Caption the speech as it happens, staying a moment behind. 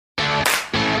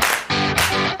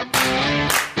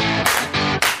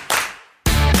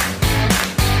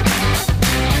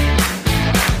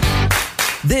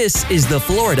This is the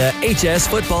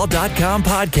FloridaHSFootball.com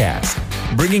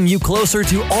podcast, bringing you closer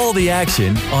to all the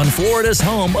action on Florida's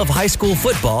home of high school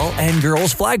football and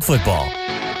girls flag football,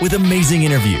 with amazing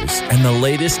interviews and the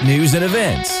latest news and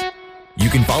events. You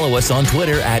can follow us on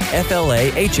Twitter at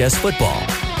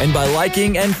FLAHSFootball and by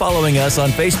liking and following us on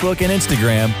Facebook and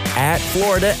Instagram at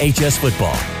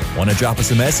FloridaHSFootball. Want to drop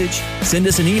us a message? Send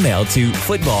us an email to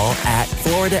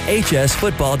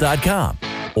football@FloridaHSFootball.com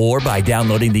or by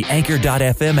downloading the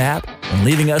Anchor.fm app and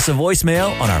leaving us a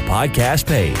voicemail on our podcast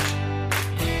page.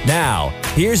 Now,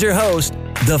 here's your host,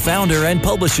 the founder and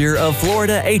publisher of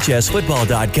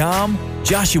FloridaHSFootball.com,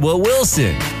 Joshua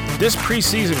Wilson. This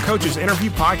preseason coaches interview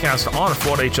podcast on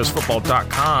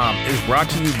FloridaHSFootball.com is brought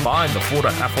to you by the Florida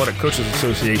Athletic Coaches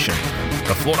Association,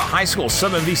 the Florida High School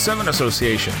 7v7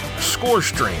 Association,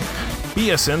 ScoreStream,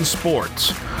 BSN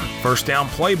Sports, First Down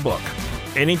Playbook,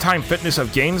 Anytime Fitness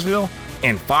of Gainesville,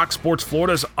 and Fox Sports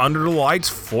Florida's Under the Lights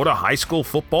Florida High School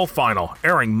Football Final,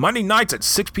 airing Monday nights at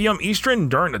 6 p.m. Eastern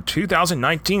during the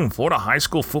 2019 Florida High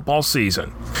School football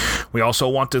season. We also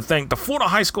want to thank the Florida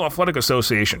High School Athletic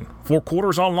Association, Four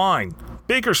Quarters Online,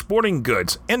 Baker Sporting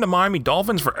Goods, and the Miami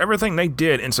Dolphins for everything they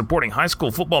did in supporting high school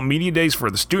football media days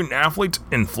for the student athletes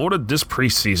in Florida this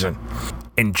preseason.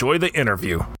 Enjoy the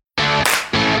interview.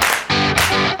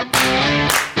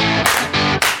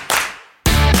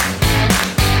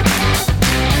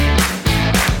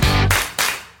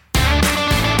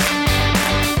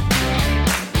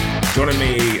 Joining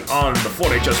me on the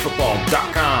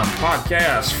FloridaHSFootball.com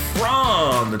podcast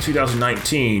from the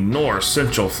 2019 North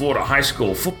Central Florida High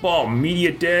School Football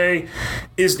Media Day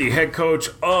is the head coach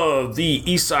of the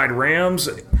Eastside Rams,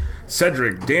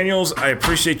 Ceddrick Daniels. I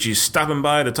appreciate you stopping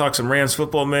by to talk some Rams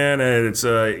football, man. And it's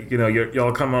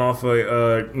y'all coming off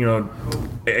a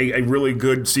really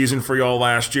good season for y'all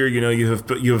last year. You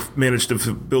have managed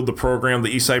to build the program,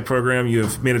 the Eastside program. You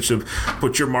have managed to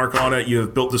put your mark on it. You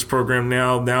have built this program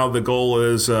now. Now the goal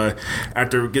is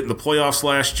after getting the playoffs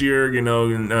last year,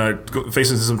 and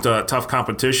facing some tough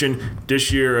competition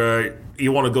this year.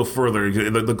 You want to go further.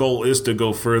 The goal is to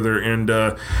go further. And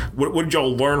what did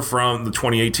y'all learn from the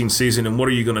 2018 season, and what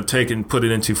are you going to take and put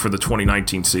it into for the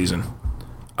 2019 season?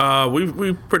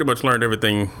 We pretty much learned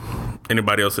everything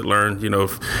anybody else had learned.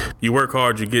 If you work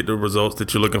hard, you get the results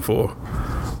that you're looking for.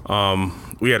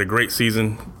 We had a great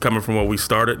season coming from where we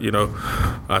started.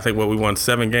 I think we won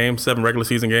 7 regular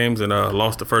season games, and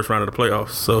lost the first round of the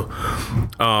playoffs. So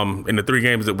in the 3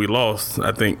 games that we lost,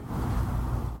 I think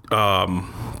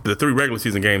the 3 regular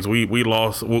season games we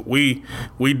lost. We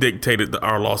dictated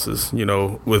our losses,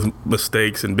 with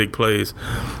mistakes and big plays.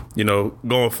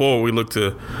 Going forward, we look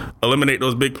to eliminate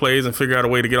those big plays and figure out a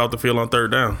way to get off the field on third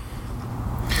down.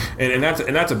 And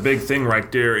that's a big thing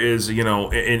right there. Is in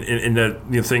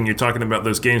the thing you're talking about,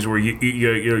 those games where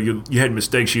you had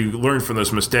mistakes, you learned from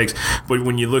those mistakes. But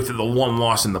when you looked at the one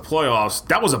loss in the playoffs,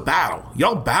 that was a battle.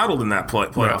 Y'all battled in that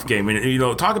playoff game, and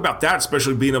talk about that,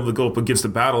 especially being able to go up against the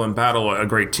battle and battle a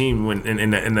great team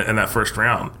in that first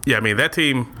round. Yeah, I mean that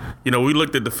team. We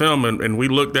looked at the film and we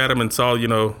looked at him and saw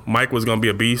Mike was going to be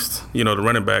a beast. The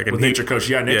running back and Nature Coach,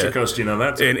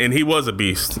 that. And he was a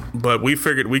beast, but we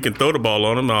figured we can throw the ball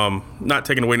on him. Not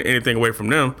taking anything away from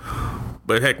them,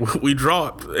 but heck, we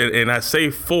dropped, and I say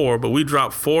 4, but we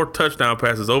dropped 4 touchdown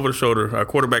passes over the shoulder. Our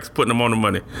quarterback's putting them on the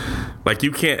money. Like,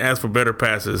 you can't ask for better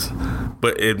passes,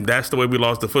 but that's the way we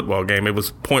lost the football game. It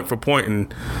was point for point,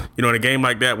 and in a game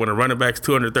like that, when a running back's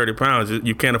 230 pounds,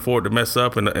 you can't afford to mess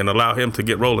up and allow him to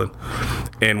get rolling.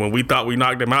 And when we thought we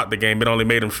knocked him out the game, it only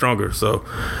made him stronger. So,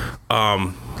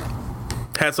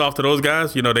 hats off to those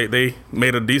guys. They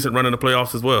made a decent run in the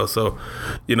playoffs as well. So,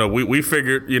 we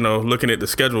figured, looking at the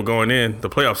schedule going in, the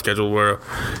playoff schedule, where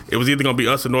it was either going to be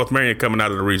us or North Marion coming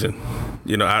out of the region,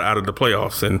 out of the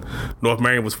playoffs. And North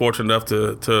Marion was fortunate enough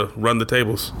to run the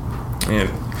tables.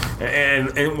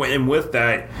 And with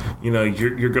that,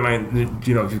 you're gonna,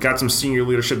 you've got some senior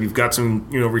leadership, you've got some,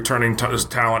 returning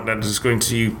talent that is going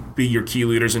to be your key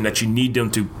leaders, and that you need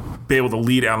them to be able to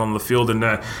lead out on the field. And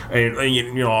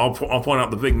I'll point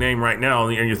out the big name right now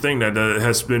and your thing that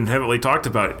has been heavily talked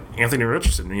about, Anthony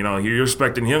Richardson. You're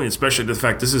expecting him, especially the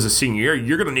fact this is a senior year,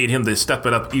 you're going to need him to step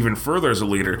it up even further as a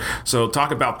leader. So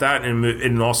talk about that,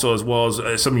 and also as well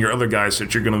as some of your other guys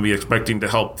that you're going to be expecting to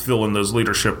help fill in those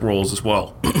leadership roles as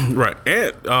well. Right.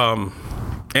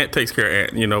 Ant takes care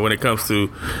of Ant, when it comes to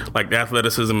like the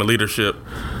athleticism and leadership.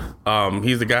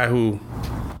 He's the guy who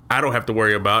I don't have to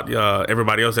worry about.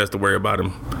 Everybody else has to worry about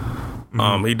him.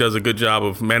 Mm-hmm. He does a good job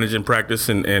of managing practice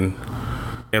and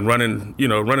running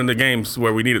the games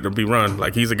where we need it to be run.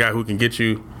 Like, he's a guy who can get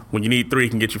you, when you need 3, he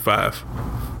can get you 5.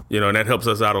 And that helps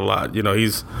us out a lot.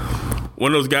 He's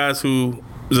one of those guys who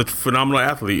is a phenomenal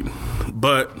athlete,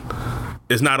 but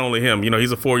it's not only him.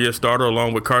 He's a 4-year starter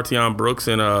along with Cartion Brooks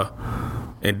and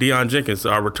Deion Jenkins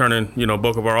are returning,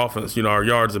 bulk of our offense, our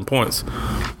yards and points.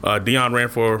 Deion ran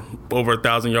for over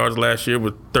 1,000 yards last year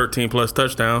with 13 plus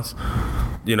touchdowns.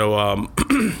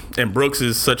 And Brooks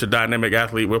is such a dynamic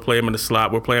athlete. We'll play him in the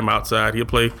slot. We'll play him outside. He'll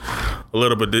play a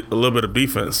little bit of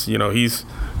defense. He's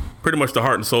pretty much the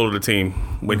heart and soul of the team.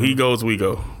 When he goes, we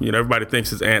go. Everybody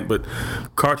thinks it's Ant, but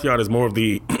Cartion is more of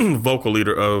the vocal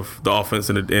leader of the offense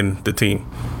and the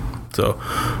team. So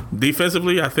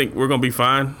defensively, I think we're going to be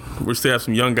fine. We still have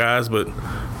some young guys, but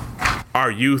our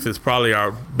youth is probably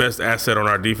our best asset on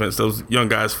our defense. Those young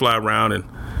guys fly around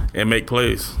and make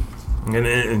plays.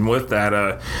 And with that,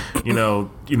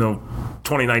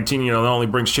 2019, not only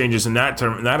brings changes in that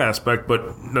aspect,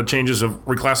 but changes of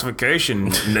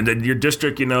reclassification. Your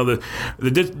district,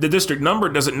 the district number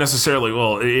doesn't necessarily.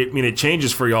 Well, it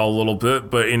changes for y'all a little bit,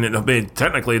 but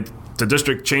technically, the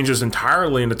district changes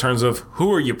entirely in terms of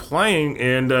who are you playing,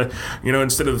 and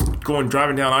instead of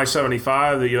driving down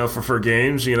I-75, for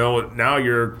games, now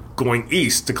you're going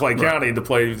east to Clay County to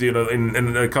play,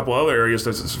 in a couple other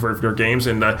areas for your games,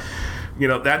 and that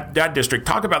district.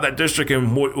 Talk about that district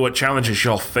and what challenges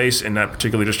y'all face in that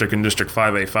particular district, in District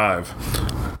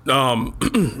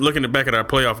 5A5. Looking back at our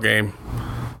playoff game,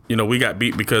 we got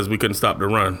beat because we couldn't stop the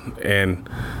run, and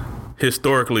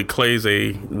historically Clay's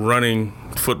a running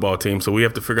football team, so we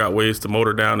have to figure out ways to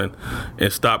motor down and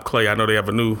stop Clay. I know they have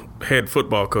a new head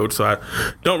football coach, so I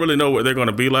don't really know what they're going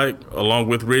to be like along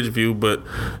with Ridgeview, but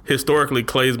historically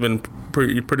Clay's been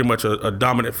pretty much a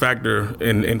dominant factor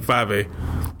in 5A,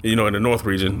 in the North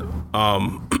region.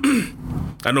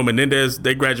 I know Menendez,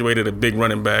 they graduated a big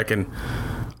running back, and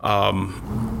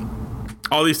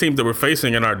all these teams that we're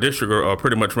facing in our district are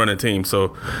pretty much running teams.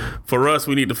 So for us,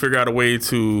 we need to figure out a way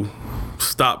to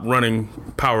stop running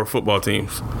power football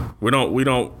teams. We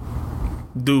don't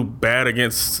do bad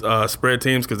against spread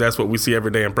teams because that's what we see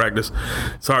every day in practice.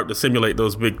 It's hard to simulate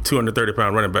those big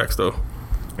 230-pound running backs, though.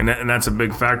 And that's a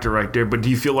big factor right there. But do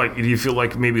you feel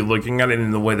like maybe looking at it in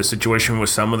the way the situation with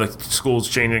some of the schools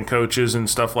changing coaches and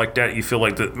stuff like that, you feel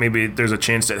like that maybe there's a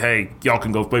chance that, hey, y'all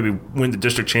can go maybe win the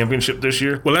district championship this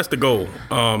year? Well, that's the goal.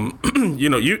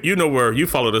 You know where you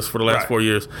followed us for the last 4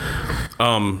 years.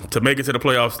 To make it to the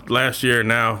playoffs last year, and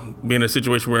now be in a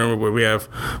situation where we have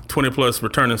 20-plus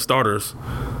returning starters,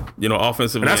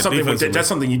 offensively and defensively. That's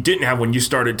something you didn't have when you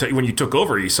when you took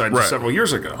over Eastside several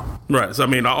years ago. Right. So,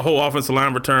 our whole offensive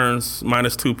line returns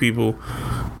minus 2 people.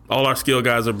 All our skill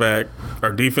guys are back.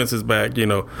 Our defense is back.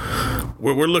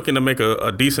 We're looking to make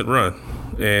a decent run.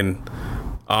 And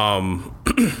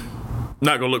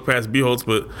not going to look past Buchholz,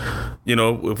 but,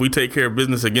 if we take care of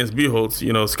business against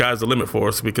Buchholz, sky's the limit for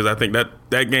us, because I think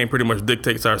that game pretty much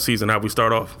dictates our season, how we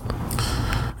start off.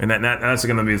 And that's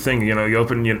going to be the thing, you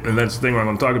open, and that's the thing I'm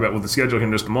going to talk about with the schedule here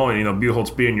in just a moment.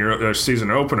 Buchholz being your season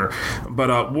opener,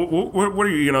 but what are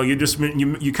you you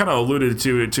kind of alluded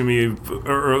to me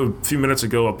a few minutes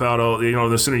ago about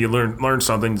the sooner you learn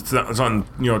something, something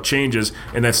changes,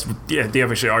 and that's the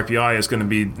FHA RPI is going to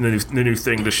be the new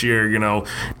thing this year.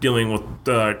 Dealing with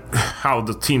how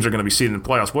the teams are going to be seeded in the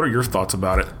playoffs. What are your thoughts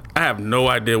about it? I have no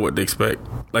idea what to expect.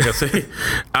 Like I say,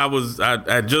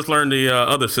 I just learned the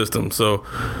other system. So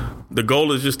the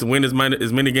goal is just to win as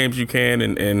many games you can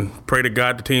and pray to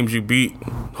God the teams you beat,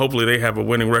 hopefully they have a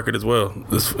winning record as well.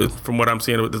 From what I'm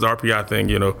seeing with this RPI thing,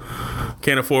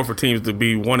 can't afford for teams to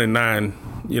be 1-9,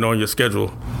 on your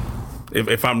schedule.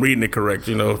 If I'm reading it correct,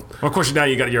 Well, of course, now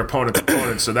you got your opponent,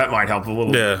 so that might help a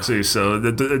little bit too. So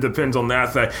it depends on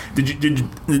that fact. Did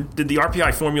the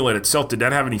RPI formula itself, did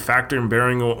that have any factor in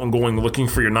bearing on looking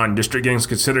for your non-district games?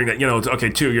 Considering that 2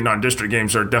 of your non-district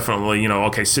games are definitely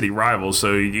city rivals,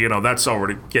 so that's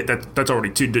already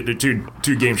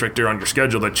two games right there on your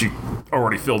schedule that you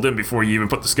already filled in before you even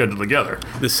put the schedule together.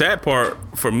 The sad part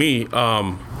for me,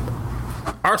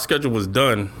 our schedule was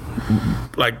done.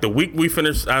 Like the week we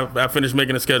finished, I finished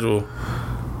making a schedule.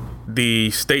 The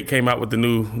state came out with the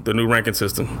new ranking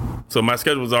system, so my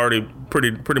schedule was already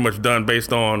pretty much done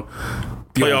based on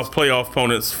playoff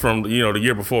opponents from the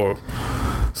year before.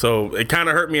 So it kind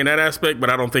of hurt me in that aspect, but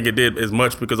I don't think it did as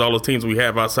much because all those teams we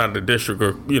have outside of the district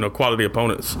are quality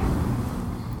opponents.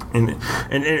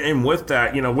 And with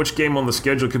that, which game on the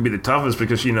schedule could be the toughest?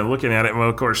 Because looking at it, well,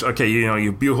 of course, okay,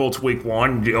 you Buchholz week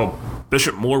 1,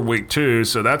 Bishop Moore week 2,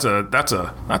 so that's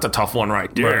a tough one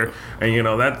right there. Right.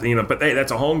 And but hey,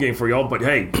 that's a home game for y'all. But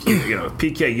hey,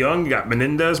 PK Young, you got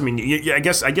Menendez. I mean, I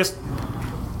guess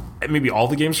maybe all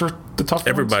the games are the tough.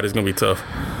 Everybody's gonna be tough.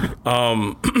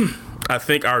 I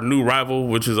think our new rival,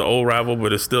 which is an old rival,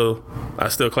 but I still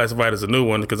classify it as a new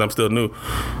one because I'm still new.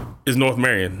 is North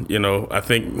Marion. You know, I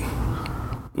think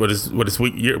what is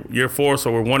week year 4,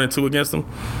 so we're 1-2 against them.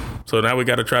 So now we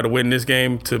got to try to win this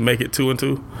game to make it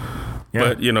 2-2. Yeah.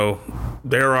 But you know,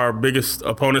 they're our biggest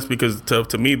opponents because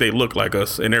to me they look like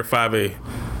us, and they're 5A.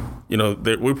 You know,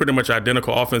 we're pretty much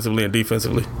identical offensively and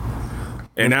defensively.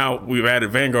 And now we've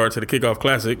added Vanguard to the Kickoff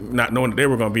Classic, not knowing that they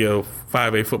were going to be a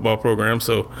 5A football program.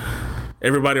 So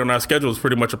everybody on our schedule is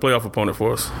pretty much a playoff opponent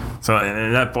for us. So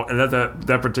and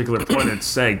that particular point, it's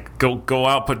say go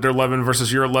out, put their 11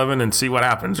 versus your 11, and see what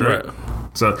happens, right?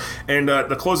 So and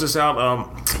to close this out,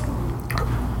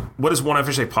 what is one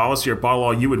FHA policy or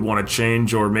bylaw you would want to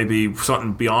change, or maybe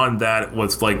something beyond that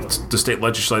with like the state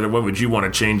legislature? What would you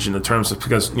want to change in the terms of,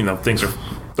 because you know things are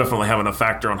definitely having a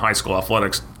factor on high school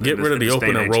athletics. Get rid of the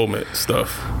open enrollment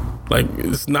stuff. Like,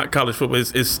 it's not college football.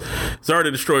 It's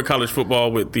already destroyed college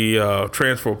football with the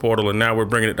transfer portal, and now we're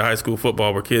bringing it to high school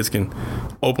football where kids can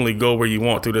openly go where you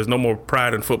want to. There's no more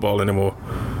pride in football anymore.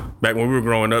 Back when we were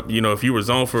growing up, you know, if you were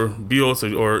zoned for Buell's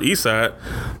or Eastside,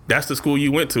 that's the school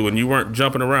you went to, and you weren't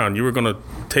jumping around. You were going to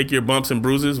take your bumps and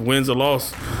bruises, wins or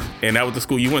loss, and that was the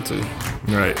school you went to.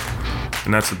 Right.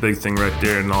 And that's the big thing right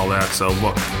there and all that. So,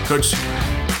 well, Coach,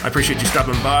 I appreciate you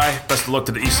stopping by. Best of luck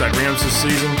to the Eastside Rams this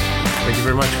season. Thank you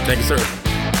very much. Thank you, sir.